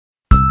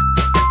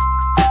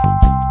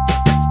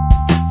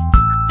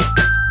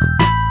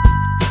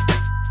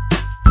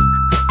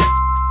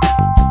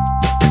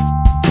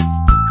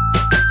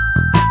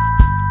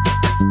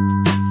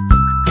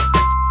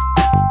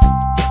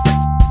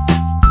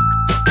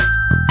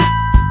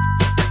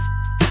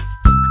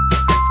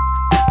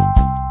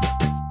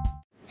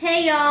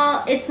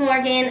y'all, it's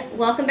Morgan.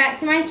 Welcome back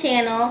to my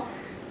channel.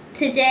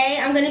 Today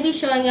I'm going to be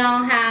showing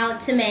y'all how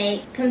to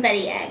make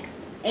confetti eggs.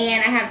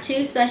 And I have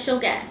two special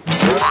guests.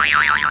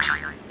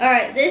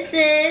 Alright, this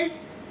is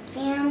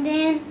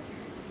Camden,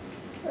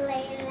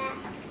 Layla.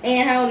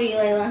 And how old are you,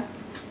 Layla?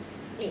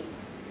 8.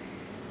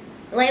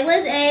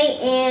 Layla's 8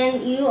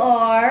 and you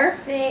are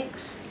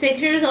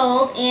 6 years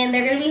old, and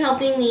they're going to be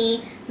helping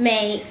me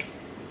make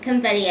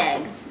confetti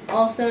eggs,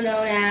 also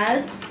known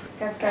as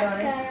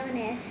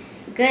Cascarones.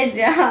 Good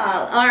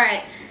job.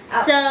 Alright,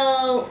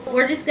 so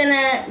we're just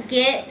gonna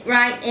get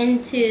right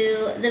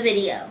into the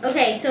video.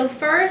 Okay, so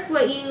first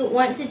what you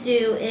want to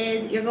do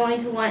is you're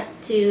going to want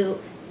to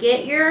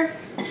get your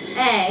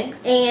eggs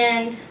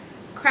and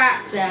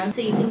crack them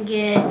so you can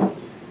get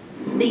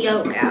the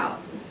yolk out.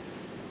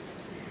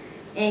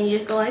 And you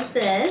just go like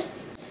this.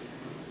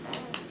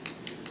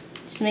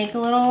 Just make a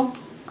little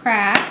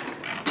crack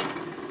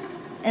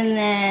and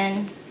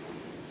then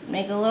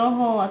make a little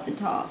hole at the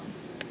top.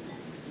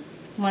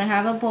 You want to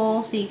have a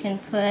bowl so you can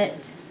put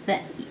the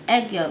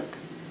egg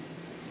yolks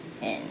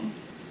in.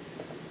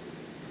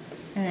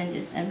 And then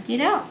just empty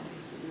it out.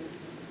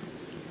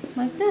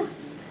 Like this.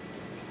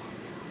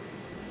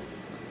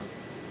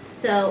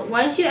 So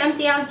once you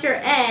empty out your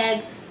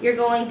egg, you're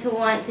going to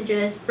want to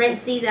just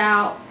rinse these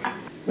out. I'm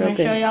going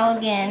to show y'all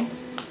again.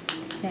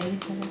 Okay.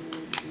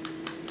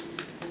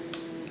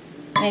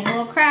 Make a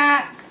little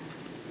crack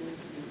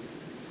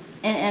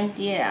and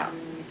empty it out.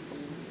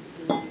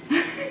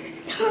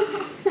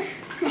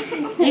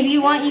 If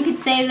you want, you could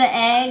save the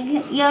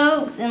egg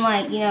yolks and,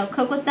 like, you know,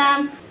 cook with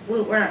them.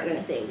 We're not going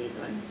to save these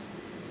ones.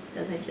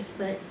 Because I just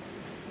put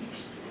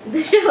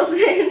the shells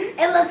in.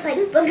 It looks like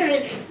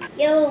boogers.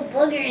 Yellow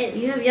boogers.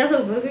 You have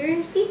yellow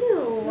boogers?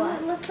 Ew.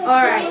 Like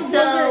Alright,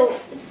 so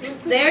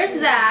boogers.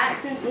 there's that.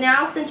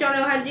 Since y'all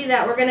know how to do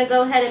that, we're going to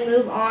go ahead and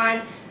move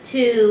on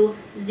to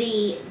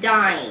the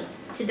dyeing,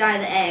 to dye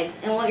the eggs.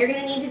 And what you're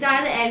going to need to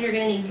dye the eggs, you're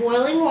going to need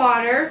boiling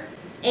water,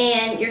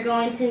 and you're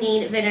going to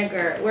need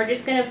vinegar. We're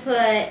just going to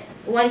put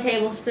 1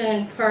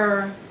 tablespoon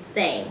per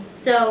thing.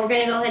 So we're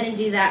going to go ahead and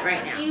do that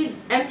right now. You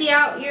empty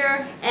out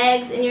your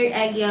eggs and your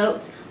egg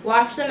yolks,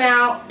 wash them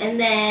out, and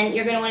then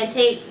you're going to want to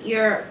take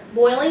your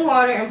boiling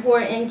water and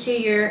pour it into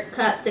your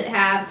cups that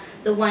have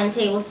the 1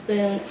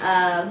 tablespoon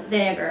of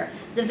vinegar.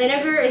 The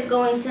vinegar is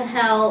going to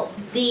help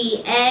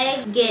the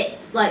egg get,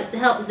 like,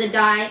 help the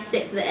dye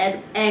stick to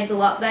the eggs a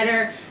lot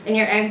better, and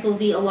your eggs will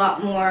be a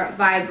lot more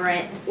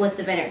vibrant with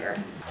the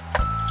vinegar.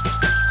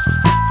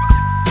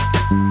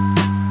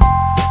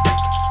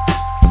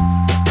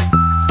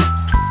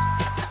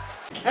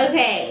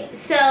 Okay,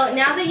 so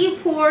now that you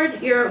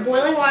poured your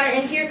boiling water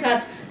into your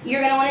cup,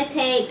 you're going to want to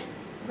take,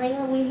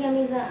 Layla, will you hand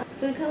me the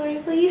food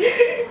coloring, please?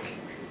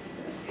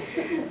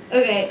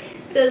 Okay,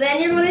 so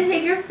then you're going to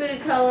take your food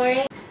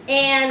coloring,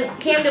 and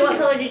Camden, what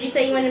color did you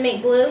say you wanted to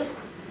make blue?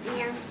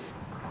 Yeah.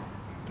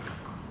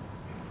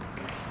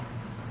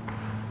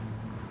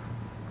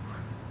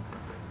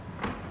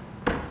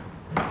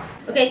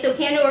 Okay, so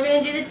Camden, we're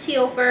going to do the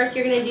teal first.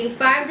 You're going to do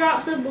 5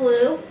 drops of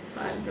blue.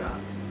 5 drops.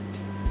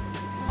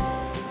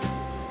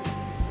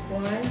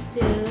 1,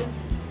 2,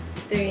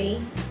 3,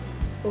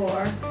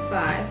 4, 5.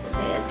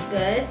 Okay, that's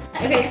good.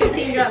 Okay,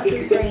 15 drops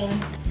of green.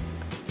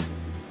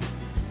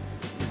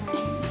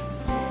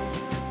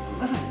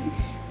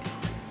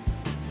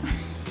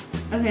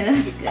 Okay,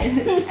 that's good. I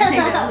think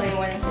that was way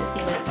more than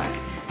 15, but it's fine.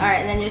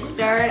 Alright, and then just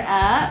stir it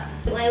up.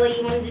 Layla,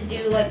 you wanted to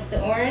do like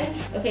the orange?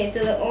 Okay,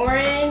 so the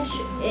orange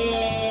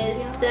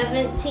is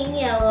 17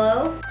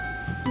 yellow.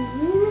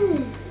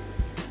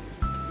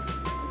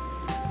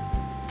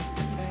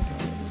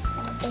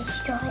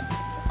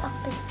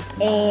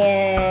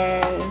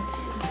 And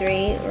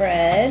 3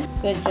 red.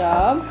 Good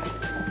job.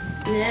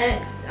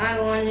 Next, I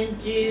want to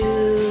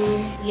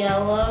do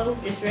yellow,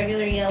 just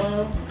regular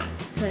yellow.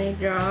 20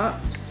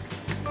 drops.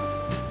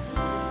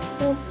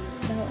 Oh,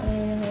 I don't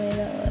even know how many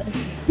that was.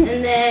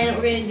 And then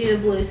we're going to do a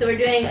blue. So we're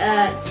doing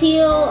a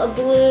teal, a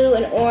blue,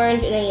 an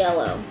orange, and a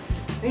yellow.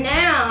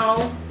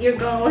 Now, you're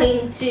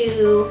going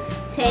to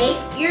take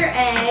your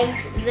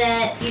eggs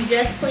that you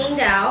just cleaned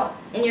out,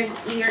 and you're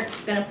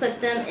going to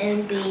put them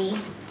in the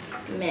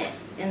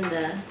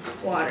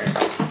water.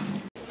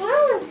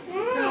 Oh,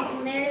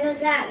 there goes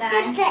that guy.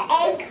 Did the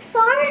egg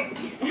fart?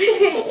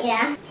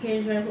 Yeah. Here,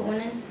 you want to put one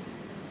in?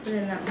 Put it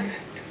in that one.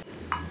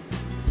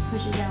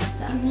 Push it down with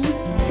that. It needs to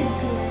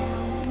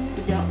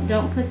But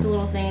don't put the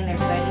little thing in there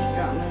because I just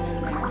dropped mine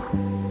in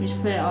there.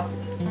 Just put it off.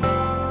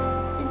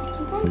 Let's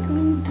keep on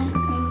going back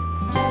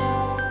up.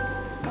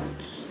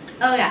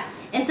 Oh yeah.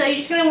 And so you're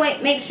just going to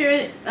make sure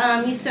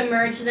you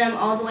submerge them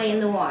all the way in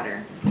the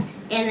water.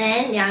 And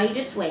then now you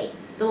just wait.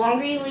 The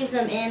longer you leave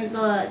them in,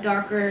 the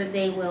darker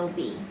they will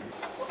be.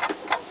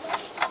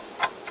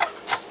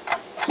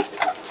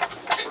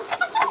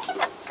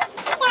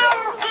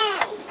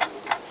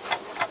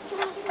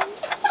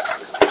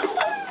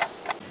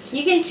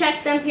 You can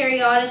check them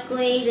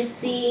periodically to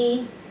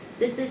see.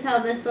 This is how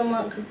this one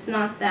looks. It's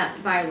not that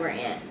vibrant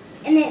yet.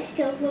 And it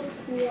still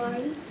looks white.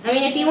 white. I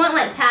mean, if you want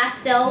like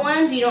pastel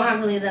ones, you don't have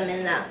to leave them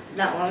in that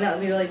long. That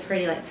would be really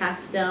pretty, like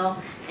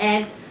pastel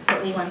eggs.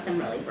 But we want them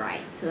really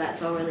bright, so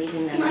that's why we're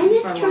leaving them. Mine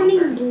is turning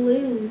longer.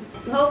 blue.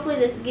 Hopefully,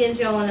 this gives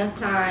y'all enough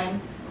time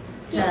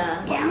to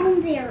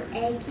down there,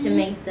 eggy. To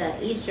make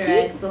the Easter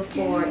eggs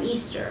before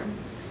Easter.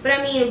 But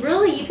I mean,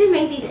 really, you can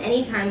make these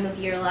any time of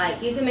year.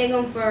 Like, you can make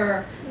them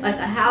for like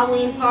a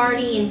Halloween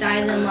party and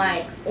dye them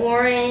like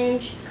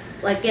orange.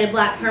 Like, get a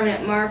black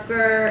permanent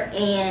marker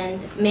and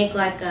make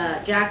like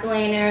a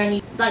jack-o'-lantern.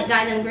 You like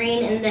dye them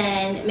green and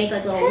then make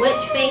like a little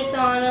witch face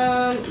on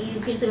them. You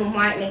can do them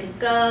white, make a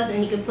ghost,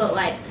 and you can put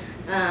like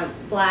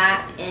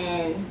black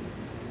and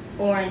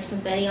orange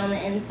confetti on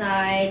the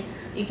inside.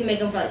 You can make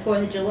them for like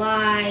 4th of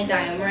July,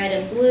 dye them red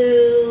and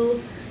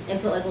blue,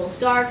 and put like little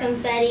star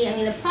confetti. I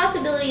mean, the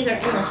possibilities are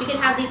endless. You can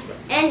have these for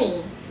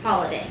any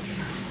holiday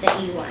that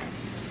you want.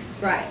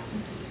 Right.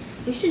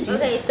 We should do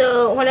that.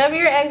 So whenever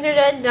your eggs are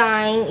done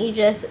dyeing, you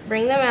just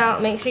bring them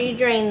out, make sure you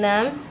drain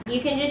them.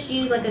 You can just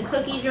use like a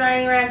cookie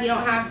drying rack. You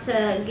don't have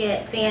to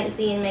get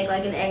fancy and make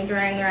like an egg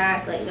drying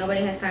rack. Like,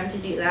 nobody has time to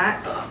do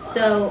that.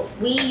 So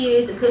we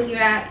use a cookie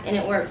rack and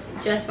it works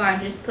just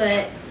fine. Just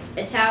put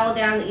a towel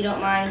down that you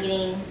don't mind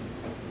getting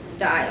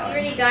dye on. We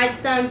already dyed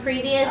some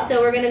previous, so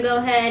we're gonna go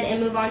ahead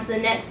and move on to the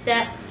next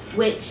step,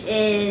 which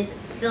is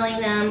filling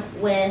them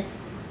with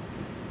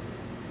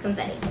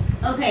confetti.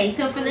 Okay,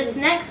 so for this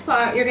next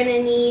part, you're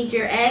gonna need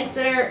your eggs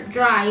that are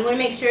dry. You wanna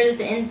make sure that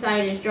the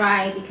inside is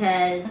dry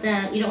because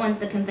you don't want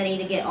the confetti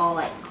to get all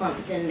like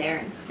clumped in there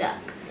and stuck.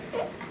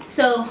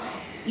 So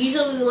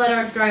usually we let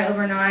ours dry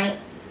overnight,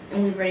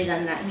 and we've already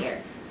done that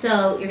here.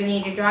 So you're gonna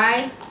need your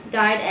dry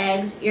dyed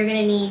eggs. You're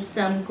gonna need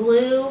some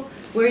glue.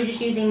 We're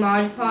just using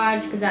Mod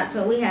Podge because that's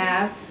what we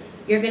have.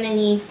 You're gonna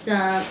need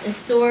some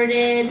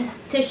assorted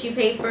tissue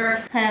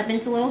paper cut up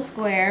into little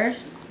squares.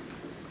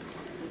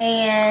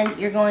 And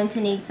you're going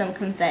to need some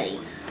confetti.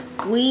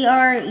 We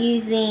are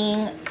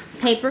using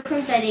paper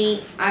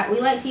confetti. We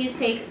like to use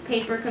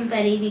paper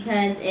confetti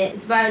because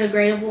it's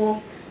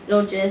biodegradable.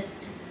 It'll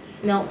just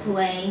melt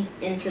away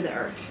into the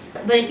earth.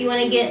 But if you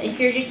want to if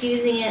you're just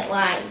using it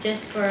like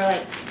just for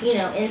like, you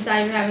know,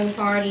 inside you're having a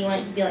party, you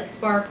want it to be like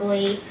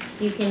sparkly,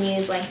 you can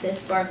use like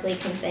this sparkly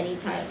confetti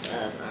type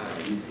of,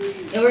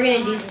 and we're going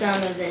to do some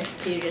of this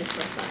too just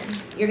for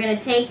fun. You're going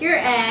to take your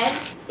egg.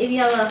 If you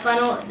have a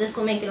funnel, this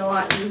will make it a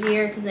lot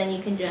easier because then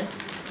you can just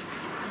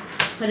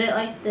put it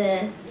like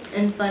this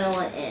and funnel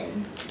it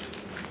in.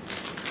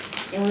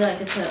 And we like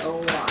to put a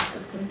lot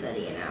of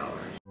confetti in ours.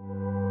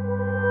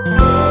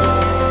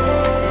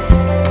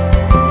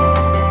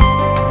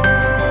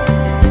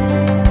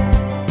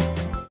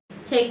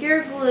 Take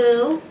your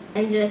glue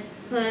and just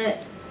put,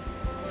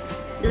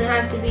 doesn't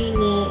have to be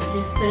neat,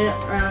 just put it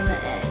around the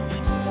edge.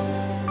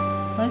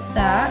 Like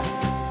that.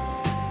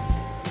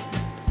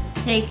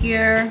 Take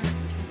your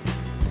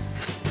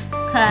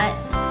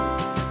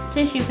cut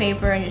tissue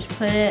paper and just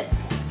put it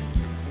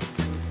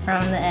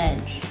around the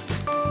edge.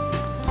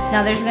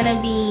 Now there's going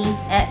to be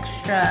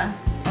extra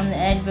on the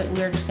edge, but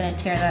we're just going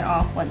to tear that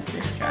off once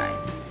this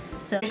dries.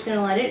 So we're just going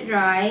to let it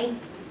dry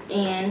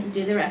and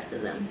do the rest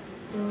of them.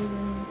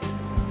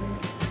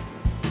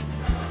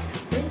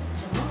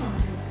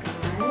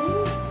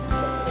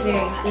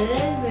 Very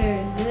good,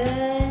 very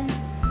good.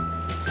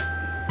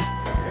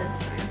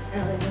 That's fine. I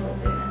don't think the whole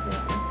thing has to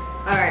happen.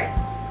 Alright.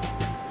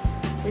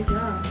 Good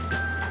job.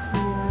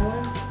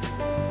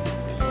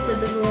 Put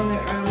the glue on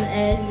around the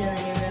edge and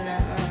then you're gonna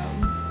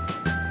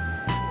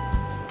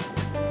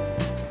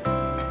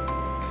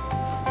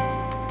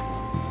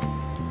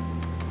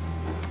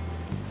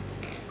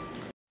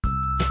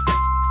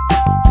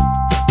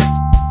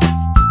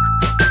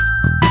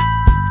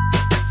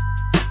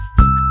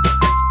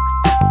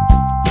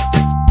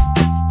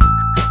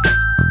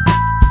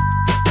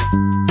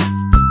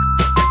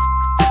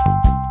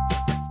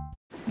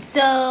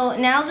So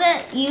now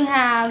that you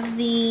have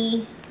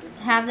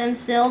them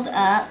sealed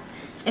up,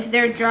 if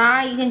they're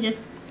dry, you can just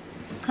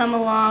come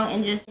along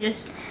and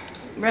just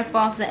rip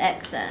off the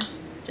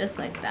excess, just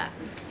like that.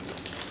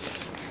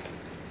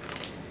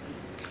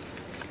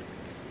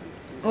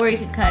 Or you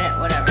could cut it,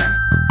 whatever.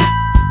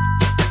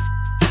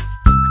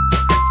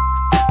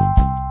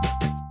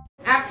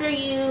 After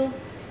you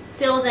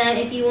seal them,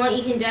 if you want,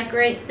 you can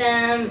decorate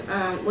them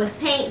with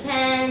paint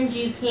pens.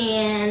 You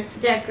can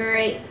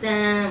decorate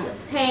them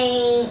with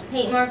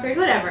paint markers,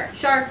 whatever,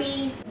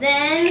 Sharpies.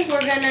 Then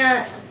we're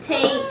gonna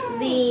take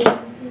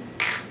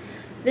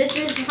this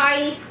is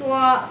Heidi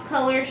Swap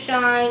Color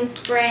Shine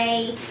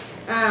Spray.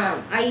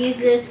 I use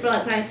this for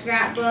like my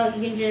scrapbook.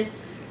 You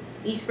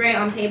spray it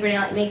on paper and it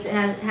like makes it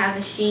have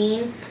a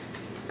sheen,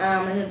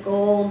 like a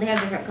gold. They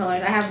have different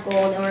colors. I have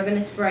gold, and we're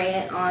gonna spray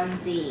it on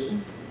the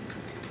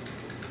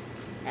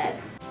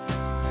eggs.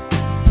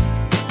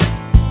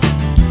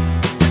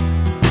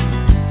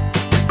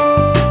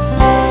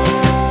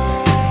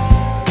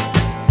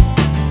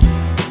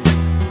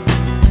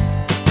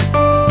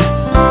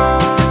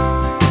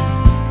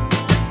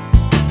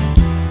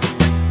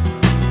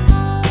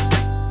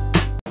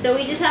 So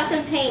we just have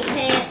some paint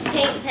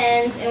paint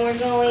pens and we're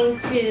going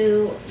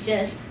to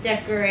just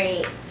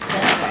decorate the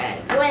thread.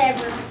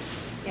 Whatever.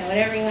 Yeah,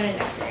 whatever you want to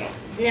decorate.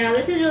 Now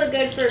this is really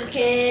good for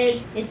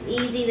kids. It's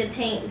easy, the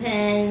paint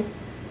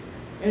pens.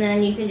 And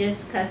then you can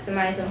just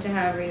customize them to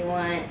however you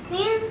want.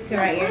 You can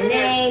write your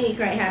name, you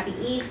can write Happy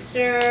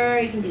Easter,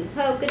 you can do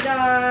polka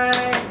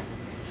dots,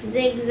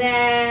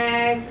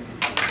 zigzags.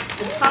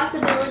 The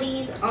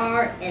possibilities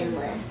are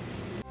endless.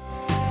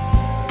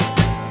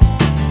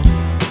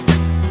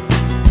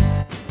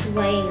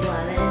 Layla,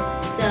 that is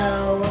so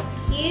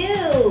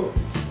cute.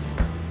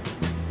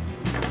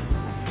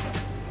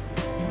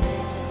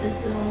 This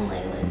is one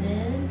Layla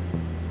did.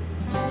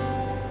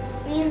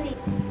 Mandy.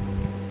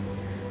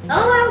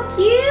 Oh, how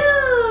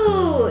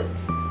cute!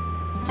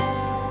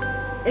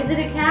 Is it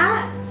a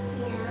cat?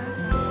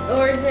 Yeah.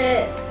 Or is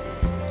it,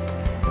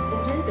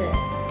 what is it?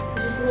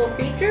 Just a little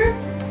creature?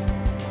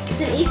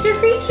 It's an Easter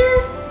creature?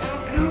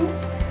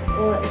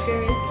 Well, it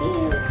sure is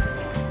cute.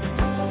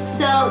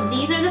 So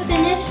these are the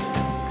finished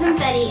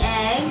confetti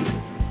eggs,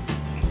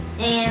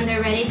 and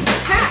they're ready to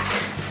pack.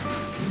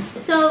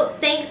 So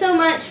thanks so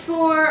much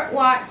for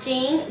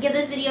watching. Give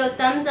this video a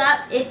thumbs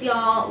up if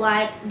y'all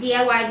like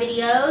DIY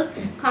videos.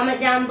 Comment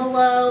down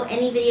below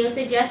any video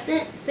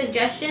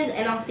suggestions,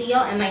 and I'll see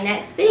y'all in my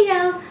next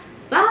video.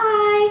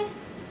 Bye!